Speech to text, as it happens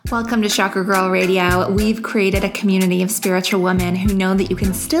Welcome to Chakra Girl Radio. We've created a community of spiritual women who know that you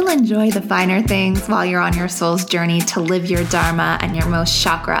can still enjoy the finer things while you're on your soul's journey to live your dharma and your most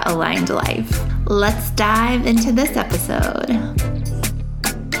chakra-aligned life. Let's dive into this episode.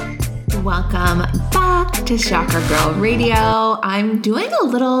 Welcome back to Chakra Girl Radio. I'm doing a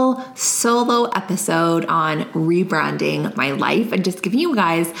little solo episode on rebranding my life and just giving you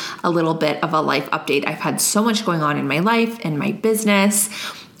guys a little bit of a life update. I've had so much going on in my life and my business,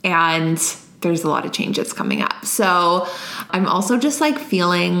 and there's a lot of changes coming up. So I'm also just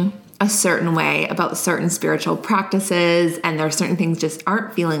feeling a certain way about certain spiritual practices, and there are certain things just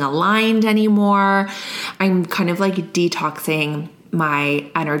aren't feeling aligned anymore. I'm kind of detoxing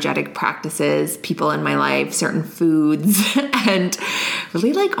my energetic practices, people in my life, certain foods, and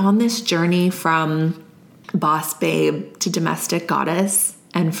really on this journey from boss babe to domestic goddess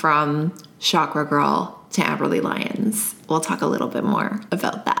and from chakra girl to Amberly Lions. We'll talk a little bit more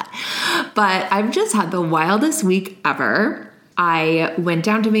about that. But I've just had the wildest week ever. I went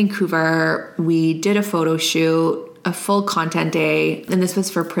down to Vancouver. We did a photo shoot, a full content day, and this was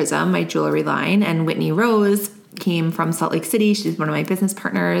for Prism, my jewelry line, and Whitney Rose came from Salt Lake City. She's one of my business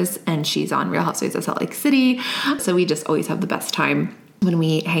partners, and she's on Real Housewives of Salt Lake City. So we just always have the best time when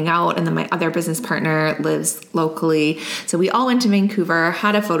we hang out. And then my other business partner lives locally. So we all went to Vancouver,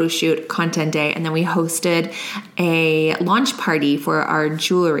 had a photo shoot, content day, and then we hosted a launch party for our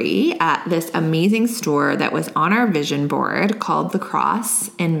jewelry at this amazing store that was on our vision board called The Cross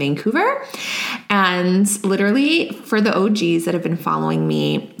in Vancouver. And literally for the OGs that have been following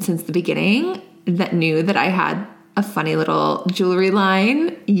me since the beginning, that knew that I had a funny little jewelry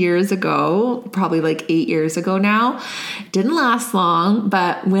line years ago, probably 8 years ago now. Didn't last long,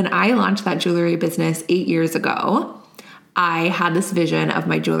 but when I launched that jewelry business 8 years ago, I had this vision of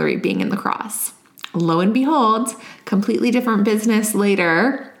my jewelry being in the cross. Lo and behold, completely different business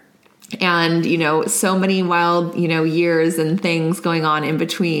later. And, so many wild, years and things going on in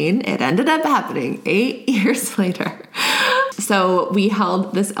between. It ended up happening 8 years later. So we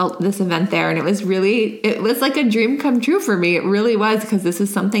held this event there, and it was like a dream come true for me. It really was, because this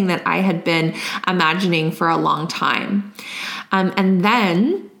is something that I had been imagining for a long time. And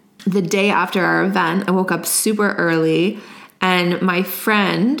then the day after our event, I woke up super early, and my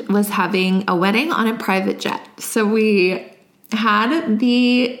friend was having a wedding on a private jet. So we had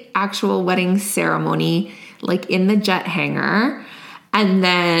the actual wedding ceremony in the jet hangar, and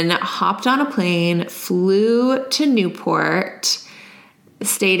then hopped on a plane, flew to Newport,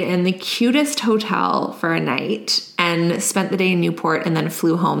 stayed in the cutest hotel for a night, and spent the day in Newport, and then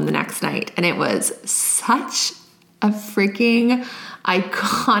flew home the next night. And it was such a freaking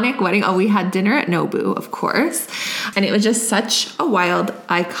iconic wedding. Oh, we had dinner at Nobu, of course. And it was just such a wild,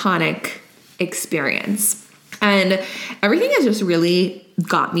 iconic experience. And everything has just really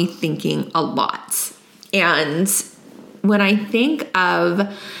got me thinking a lot. And when I think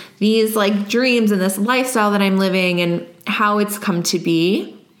of these dreams and this lifestyle that I'm living and how it's come to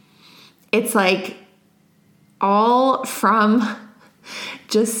be, it's all from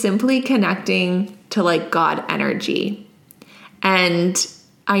just simply connecting to God energy. And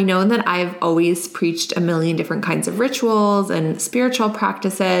I know that I've always preached a million different kinds of rituals and spiritual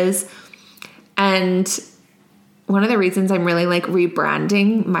practices. And one of the reasons I'm really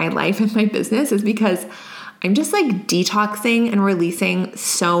rebranding my life and my business is because I'm just detoxing and releasing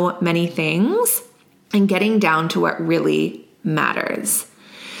so many things and getting down to what really matters.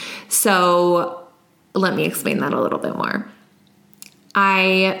 So let me explain that a little bit more.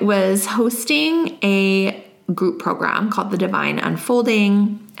 I was hosting a group program called The Divine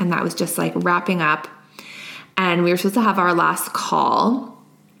Unfolding, and that was just wrapping up. And we were supposed to have our last call.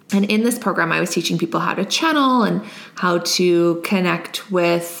 And in this program, I was teaching people how to channel and how to connect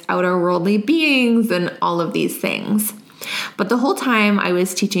with outer worldly beings and all of these things. But the whole time I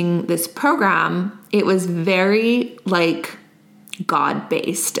was teaching this program, it was very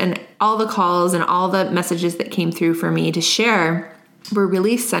God-based. And all the calls and all the messages that came through for me to share were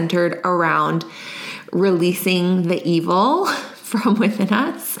really centered around releasing the evil from within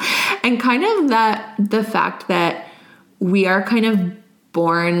us, and kind of the fact that we are kind of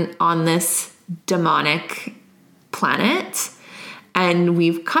born on this demonic planet, and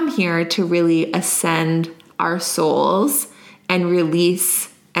we've come here to really ascend our souls and release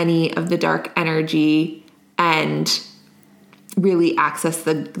any of the dark energy and really access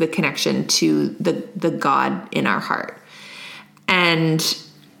the connection to the God in our heart. And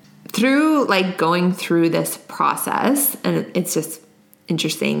through going through this process, and it's just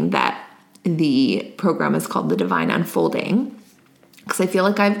interesting that the program is called The Divine Unfolding, because I feel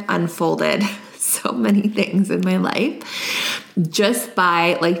I've unfolded so many things in my life. just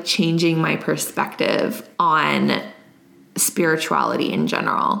by like changing my perspective on spirituality in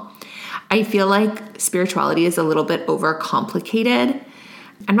general. I feel like spirituality is a little bit overcomplicated.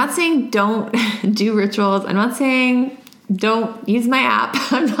 I'm not saying don't do rituals. I'm not saying don't use my app.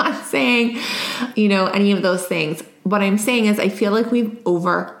 I'm not saying, any of those things. What I'm saying is I feel like we've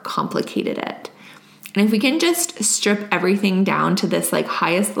overcomplicated it. And if we can just strip everything down to this like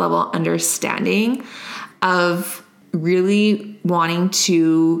highest level understanding of really wanting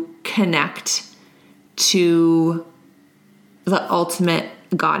to connect to the ultimate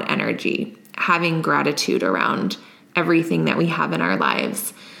God energy, having gratitude around everything that we have in our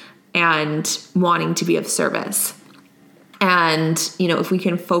lives and wanting to be of service. And, if we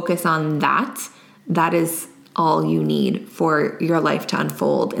can focus on that, that is all you need for your life to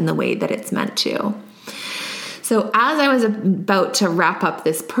unfold in the way that it's meant to. So as I was about to wrap up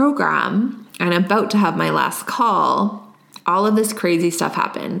this program and about to have my last call, all of this crazy stuff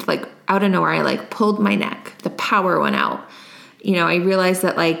happened. Like out of nowhere, I like pulled my neck. The power went out. I realized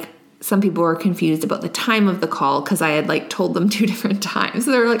that like some people were confused about the time of the call because I had like told them 2 different times.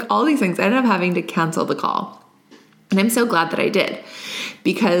 So there were like all these things. I ended up having to cancel the call. And I'm so glad that I did,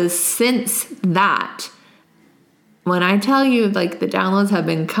 because since that, when I tell you like the downloads have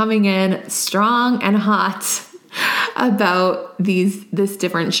been coming in strong and hot about this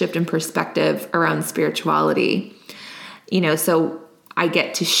different shift in perspective around spirituality, so I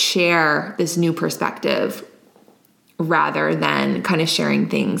get to share this new perspective rather than kind of sharing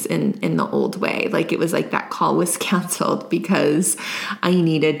things in the old way. Like it was like that call was canceled because I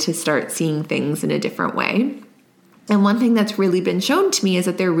needed to start seeing things in a different way. And one thing that's really been shown to me is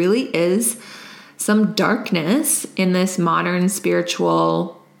that there really is some darkness in this modern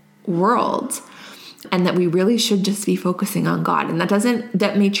spiritual world, and that we really should just be focusing on God. And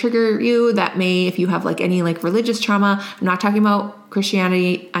that may trigger you, that may, if you have like any like religious trauma. I'm not talking about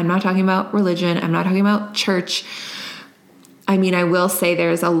Christianity. I'm not talking about religion. I'm not talking about church. I mean, I will say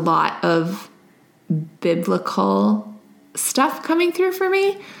there's a lot of biblical stuff coming through for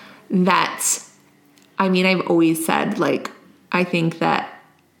me that, I've always said, like, I think that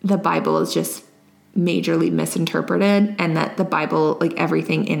the Bible is just majorly misinterpreted, and that the Bible, like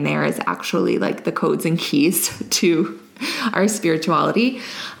everything in there is actually like the codes and keys to our spirituality.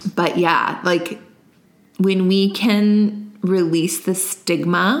 But yeah, like when we can release the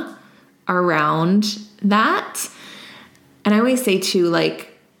stigma around that, and I always say too,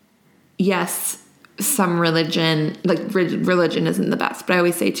 like, yes, some religion, like religion isn't the best, but I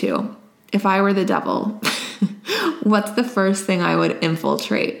always say too, if I were the devil, what's the first thing I would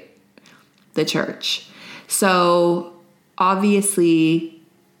infiltrate? The church. So obviously,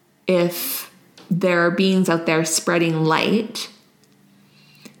 if there are beings out there spreading light,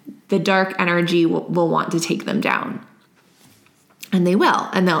 the dark energy will want to take them down. And they will.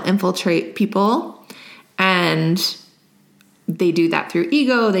 And they'll infiltrate people. And they do that through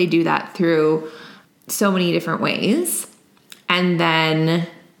ego. They do that through so many different ways. And then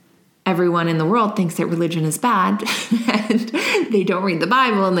everyone in the world thinks that religion is bad, and they don't read the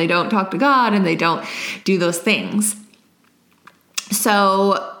Bible, and they don't talk to God, and they don't do those things.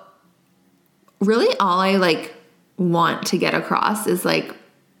 So really all I like want to get across is like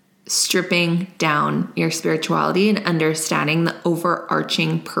stripping down your spirituality and understanding the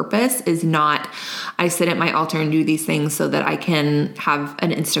overarching purpose is not, I sit at my altar and do these things so that I can have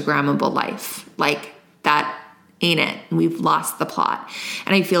an Instagrammable life. Like that ain't it. We've lost the plot.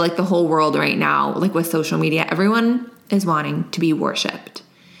 And I feel like the whole world right now, like with social media, everyone is wanting to be worshiped.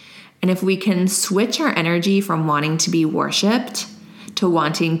 And if we can switch our energy from wanting to be worshiped to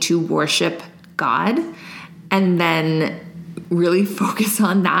wanting to worship God, and then really focus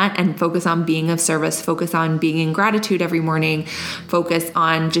on that and focus on being of service, focus on being in gratitude every morning, focus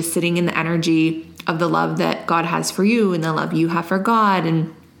on just sitting in the energy of the love that God has for you and the love you have for God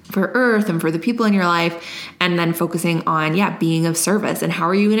and for earth and for the people in your life, and then focusing on, being of service. And how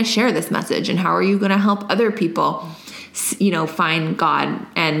are you going to share this message? And how are you going to help other people, find God?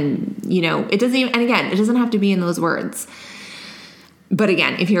 And, it doesn't have to be in those words. But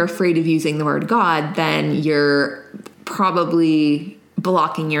again, if you're afraid of using the word God, then you're probably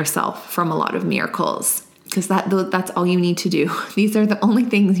blocking yourself from a lot of miracles, because that's all you need to do. These are the only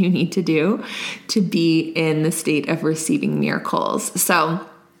things you need to do to be in the state of receiving miracles. So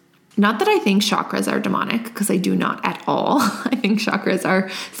not that I think chakras are demonic, because I do not at all. I think chakras are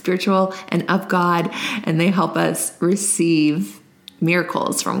spiritual and of God, and they help us receive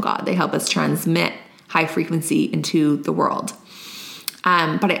miracles from God. They help us transmit high frequency into the world.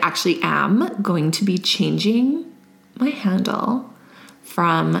 But I actually am going to be changing my handle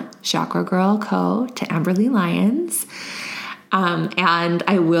from Chakra Girl Co. to Amberly Lyons. And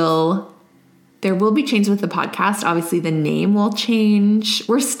there will be changes with the podcast. Obviously the name will change.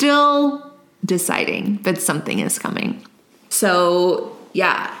 We're still deciding, but something is coming. So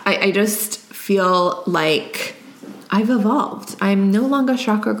yeah, I just feel like I've evolved. I'm no longer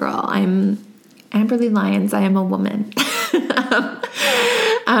Chakra Girl. I'm Amberly Lyons. I am a woman.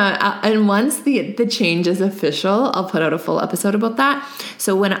 And once the change is official, I'll put out a full episode about that.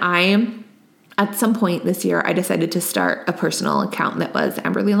 So at some point this year, I decided to start a personal account that was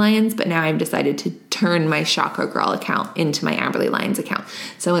Amberly Lyons, but now I've decided to turn my Chakra Girl account into my Amberly Lyons account.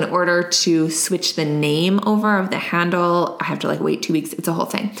 So in order to switch the name over of the handle, I have to wait 2 weeks. It's a whole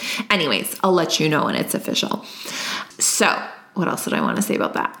thing. Anyways, I'll let you know when it's official. So what else did I want to say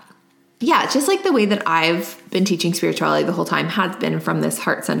about that? Yeah, just like the way that I've been teaching spirituality the whole time has been from this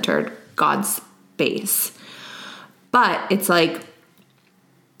heart-centered God space. But it's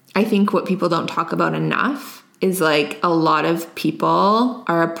I think what people don't talk about enough is a lot of people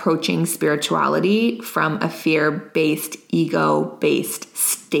are approaching spirituality from a fear-based, ego-based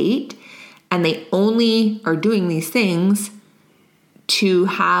state. And they only are doing these things to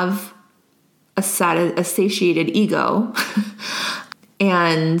have a satiated ego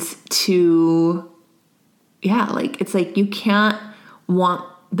and to, it's you can't want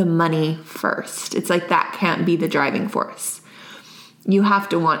the money first. It's that can't be the driving force. You have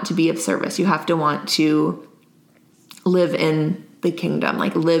to want to be of service. You have to want to live in the kingdom,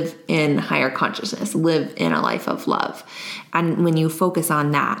 live in higher consciousness, live in a life of love. And when you focus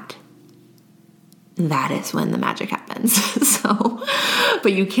on that is when the magic happens.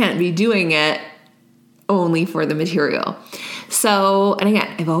 But you can't be doing it only for the material. So, and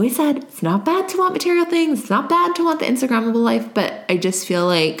again, I've always said it's not bad to want material things. It's not bad to want the Instagrammable life, but I just feel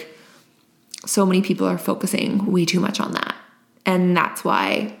like so many people are focusing way too much on that. And that's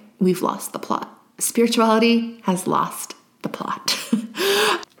why we've lost the plot. Spirituality has lost the plot.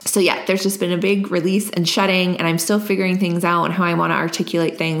 So yeah, there's just been a big release and shedding, and I'm still figuring things out and how I want to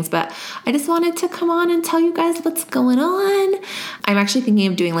articulate things, but I just wanted to come on and tell you guys what's going on. I'm actually thinking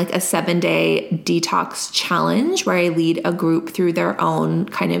of doing a 7-day detox challenge where I lead a group through their own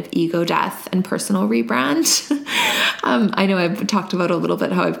kind of ego death and personal rebrand. I know I've talked about a little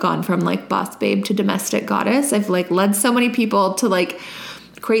bit how I've gone from boss babe to domestic goddess. I've led so many people to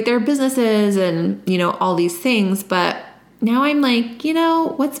create their businesses and, all these things, but now I'm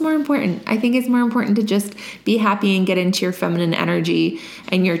what's more important? I think it's more important to just be happy and get into your feminine energy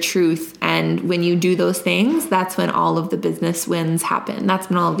and your truth. And when you do those things, that's when all of the business wins happen. That's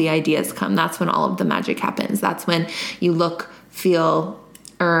when all of the ideas come. That's when all of the magic happens. That's when you look, feel,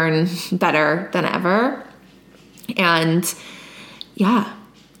 earn better than ever. And yeah,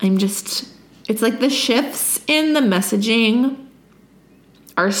 it's the shifts in the messaging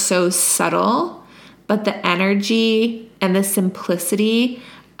are so subtle, but the energy and the simplicity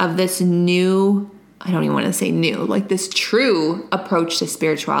of this new, I don't even want to say new, this true approach to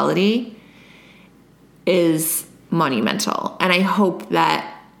spirituality is monumental. And I hope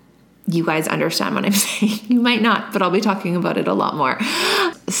that you guys understand what I'm saying. You might not, but I'll be talking about it a lot more.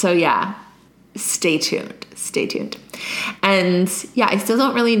 So yeah, stay tuned. Stay tuned. And yeah, I still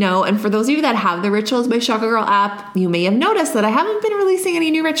don't really know. And for those of you that have the Rituals by Chakra Girl app, you may have noticed that I haven't been releasing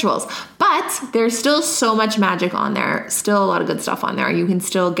any new rituals, but there's still so much magic on there. Still a lot of good stuff on there. You can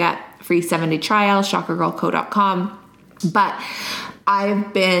still get free 7-day trial, chakragirlco.com. But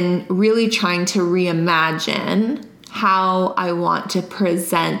I've been really trying to reimagine how I want to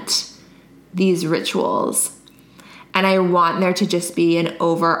present these rituals. And I want there to just be an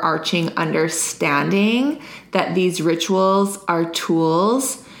overarching understanding that these rituals are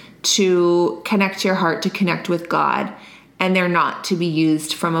tools to connect your heart, to connect with God, and they're not to be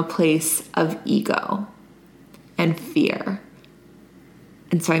used from a place of ego and fear.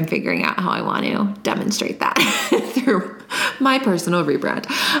 And so I'm figuring out how I want to demonstrate that through my personal rebrand.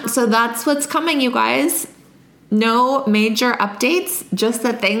 So that's what's coming, you guys. No major updates, just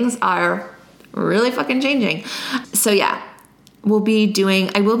that things are really fucking changing. So yeah, I will be doing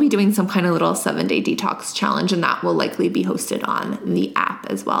some kind of little 7-day detox challenge, and that will likely be hosted on the app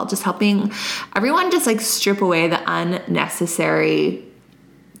as well. Just helping everyone just strip away the unnecessary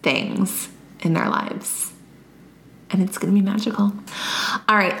things in their lives. And it's going to be magical.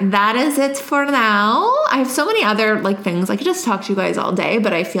 All right, that is it for now. I have so many other things. I could just talk to you guys all day,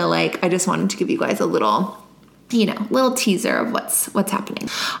 but I feel like I just wanted to give you guys a little teaser of what's happening.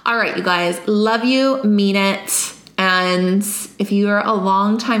 All right, you guys, love you, mean it. And if you are a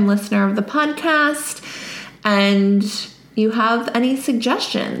long-time listener of the podcast and you have any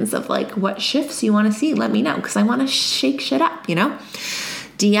suggestions of what shifts you want to see, let me know, because I want to shake shit up,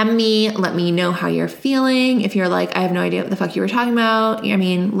 DM me, let me know how you're feeling. If you're like, I have no idea what the fuck you were talking about, I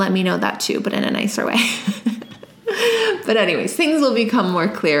mean, let me know that too, but in a nicer way. But anyways, things will become more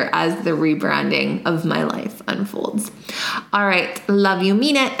clear as the rebranding of my life unfolds. All right. Love you,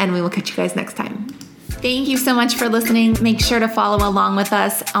 mean it. And we will catch you guys next time. Thank you so much for listening. Make sure to follow along with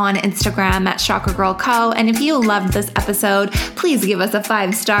us on Instagram at Chakra Girl Co. And if you loved this episode, please give us a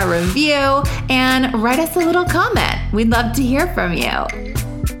 5-star review and write us a little comment. We'd love to hear from you.